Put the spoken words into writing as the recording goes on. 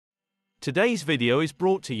Today's video is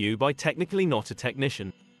brought to you by Technically Not a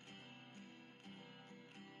Technician.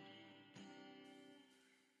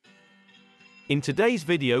 In today's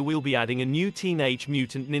video we'll be adding a new Teenage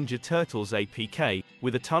Mutant Ninja Turtles APK,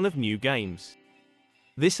 with a ton of new games.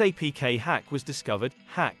 This APK hack was discovered,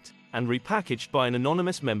 hacked, and repackaged by an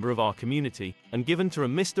anonymous member of our community, and given to a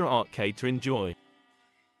Mr. Arcade to enjoy.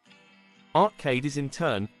 Arcade is in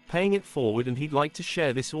turn paying it forward, and he'd like to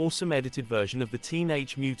share this awesome edited version of the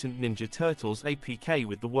Teenage Mutant Ninja Turtles APK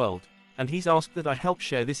with the world, and he's asked that I help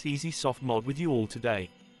share this easy soft mod with you all today.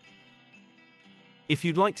 If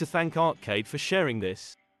you'd like to thank Arcade for sharing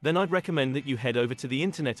this, then I'd recommend that you head over to the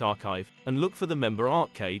Internet Archive and look for the member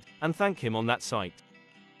Arcade and thank him on that site.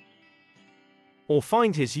 Or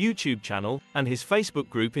find his YouTube channel and his Facebook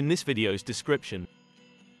group in this video's description.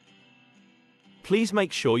 Please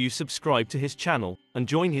make sure you subscribe to his channel and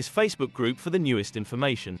join his Facebook group for the newest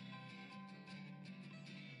information.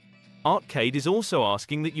 Arcade is also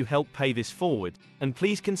asking that you help pay this forward, and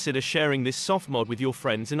please consider sharing this soft mod with your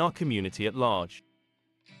friends in our community at large.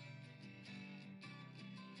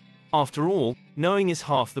 After all, knowing is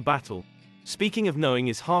half the battle. Speaking of knowing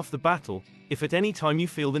is half the battle, if at any time you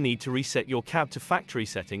feel the need to reset your cab to factory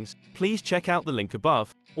settings, please check out the link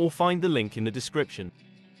above, or find the link in the description.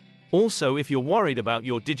 Also, if you're worried about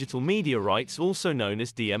your digital media rights, also known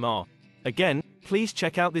as DMR, again, please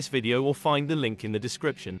check out this video or find the link in the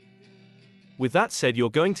description. With that said, you're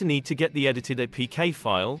going to need to get the edited APK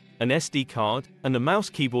file, an SD card, and a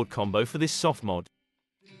mouse-keyboard combo for this soft mod.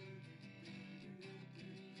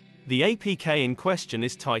 The APK in question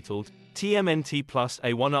is titled TMNT plus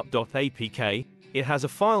Arcade1up.apk. It has a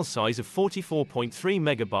file size of 44.3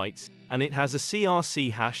 megabytes, and it has a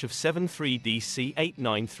CRC hash of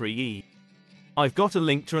 73DC893E. I've got a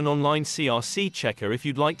link to an online CRC checker if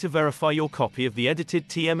you'd like to verify your copy of the edited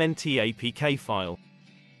TMNT APK file.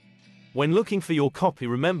 When looking for your copy,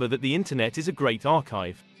 remember that the internet is a great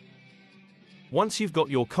archive. Once you've got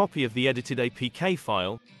your copy of the edited APK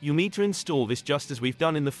file, you'll need to install this just as we've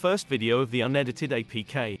done in the first video of the unedited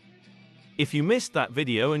APK. If you missed that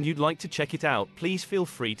video and you'd like to check it out, please feel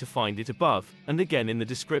free to find it above, and again in the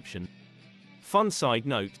description. Fun side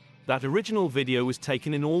note, that original video was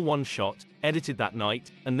taken in all one shot, edited that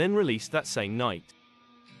night, and then released that same night.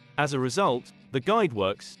 As a result, the guide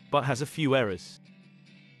works, but has a few errors.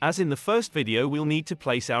 As in the first video, we'll need to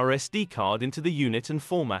place our SD card into the unit and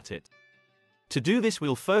format it. To do this,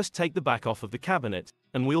 we'll first take the back off of the cabinet,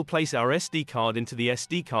 and we'll place our SD card into the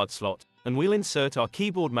SD card slot, and we'll insert our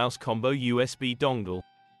keyboard-mouse combo USB dongle.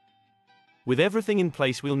 With everything in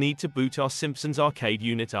place, we'll need to boot our Simpsons Arcade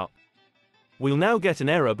unit up. We'll now get an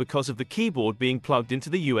error because of the keyboard being plugged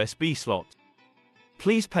into the USB slot.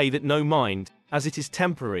 Please pay that no mind, as it is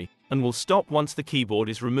temporary, and will stop once the keyboard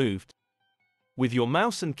is removed. With your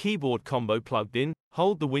mouse and keyboard combo plugged in,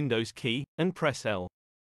 hold the Windows key, and press L.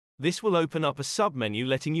 This will open up a sub-menu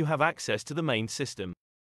letting you have access to the main system.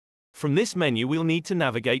 From this menu, we'll need to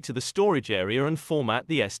navigate to the storage area and format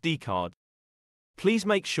the SD card. Please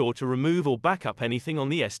make sure to remove or back up anything on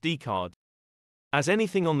the SD card, as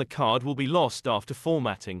anything on the card will be lost after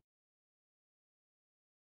formatting.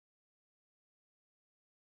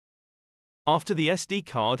 After the SD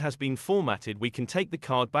card has been formatted, we can take the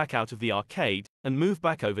card back out of the arcade and move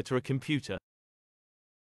back over to a computer.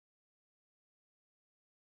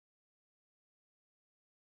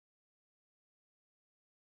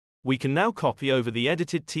 We can now copy over the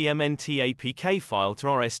edited TMNT APK file to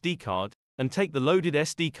our SD card, and take the loaded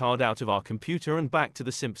SD card out of our computer and back to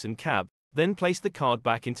the Simpson cab, then place the card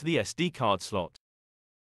back into the SD card slot.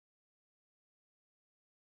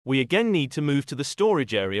 We again need to move to the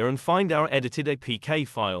storage area and find our edited APK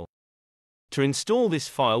file. To install this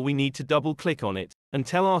file, we need to double-click on it, and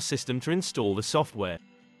tell our system to install the software.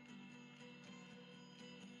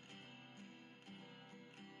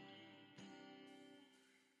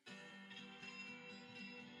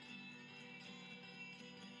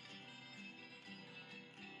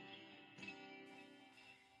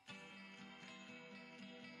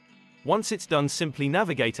 Once it's done, simply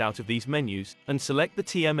navigate out of these menus, and select the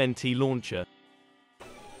TMNT launcher.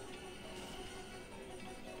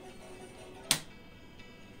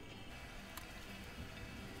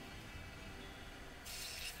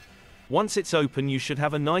 Once it's open, you should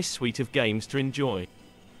have a nice suite of games to enjoy.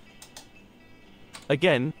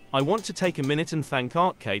 Again, I want to take a minute and thank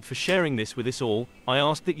Arcade for sharing this with us all. I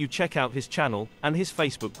ask that you check out his channel and his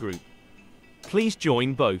Facebook group. Please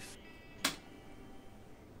join both.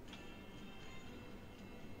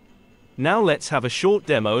 Now let's have a short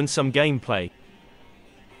demo and some gameplay.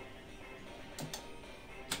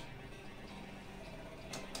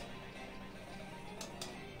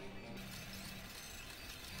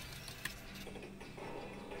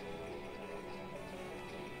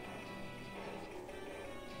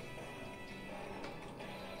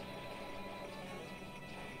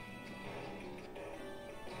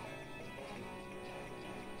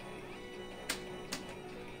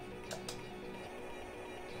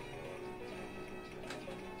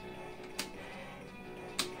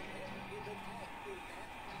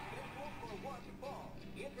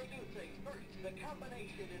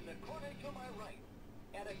 domination in the corner to my right.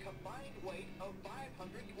 At a combined weight of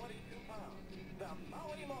 522 pounds, the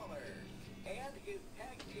Maui Mauler. And his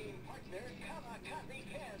tag team partner, Kamikaze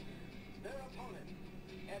Ken, their opponent.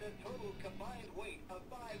 At a total combined weight of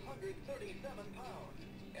 537 pounds,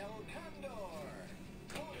 El Condor.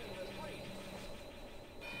 Caught in the plate.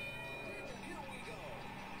 Here we go.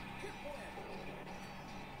 Hip win.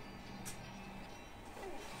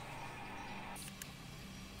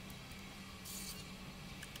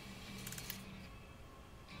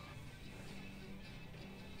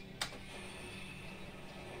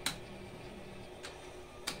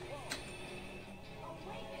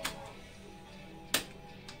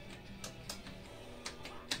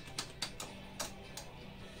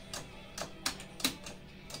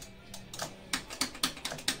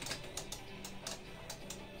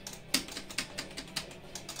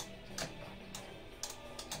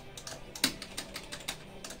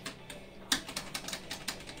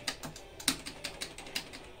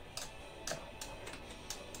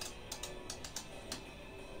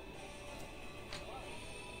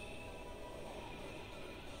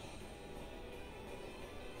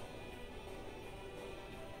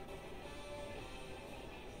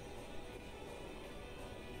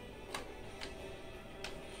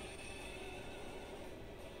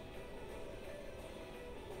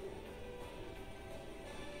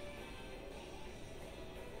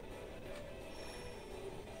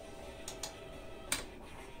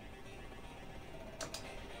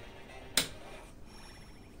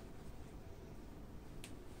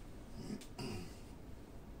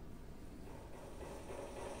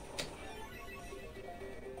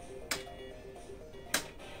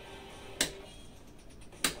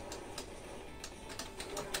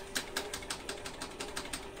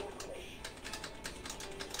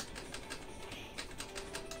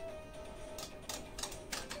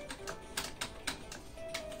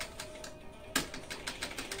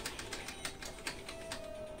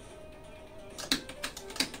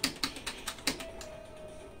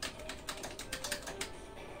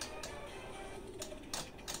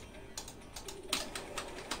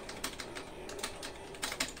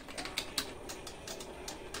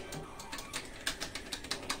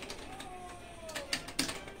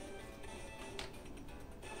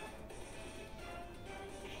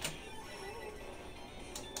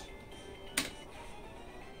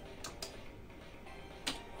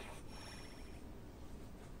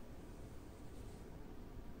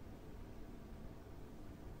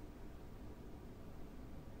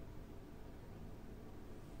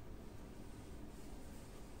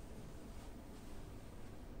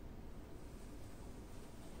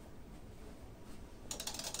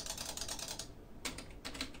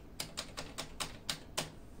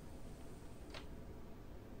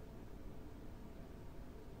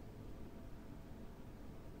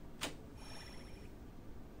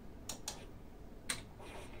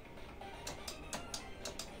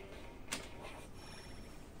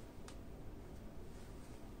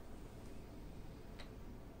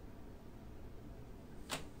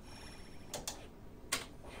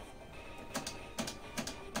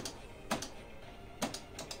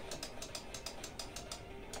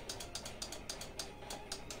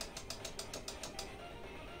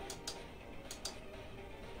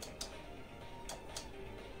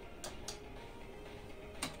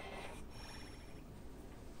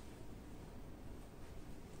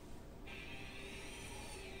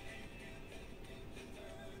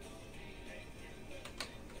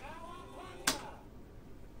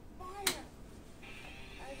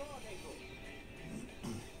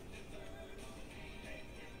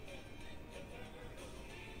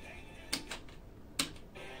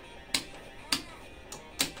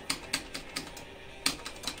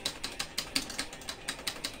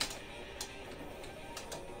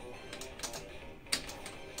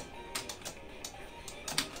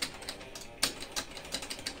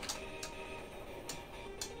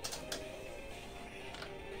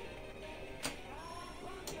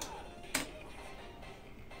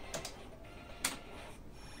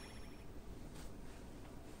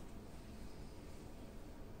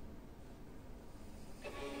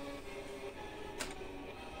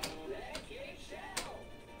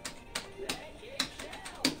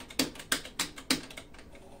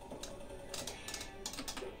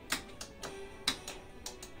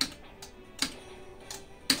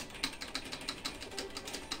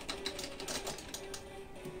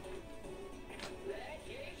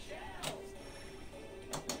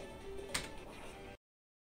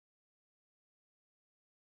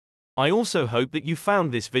 I also hope that you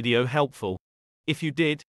found this video helpful. If you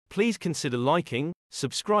did, please consider liking,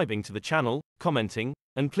 subscribing to the channel, commenting,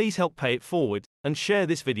 and please help pay it forward. and share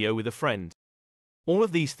this video with a friend. All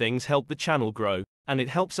of these things help the channel grow, and it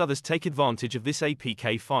helps others take advantage of this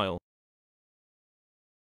APK file.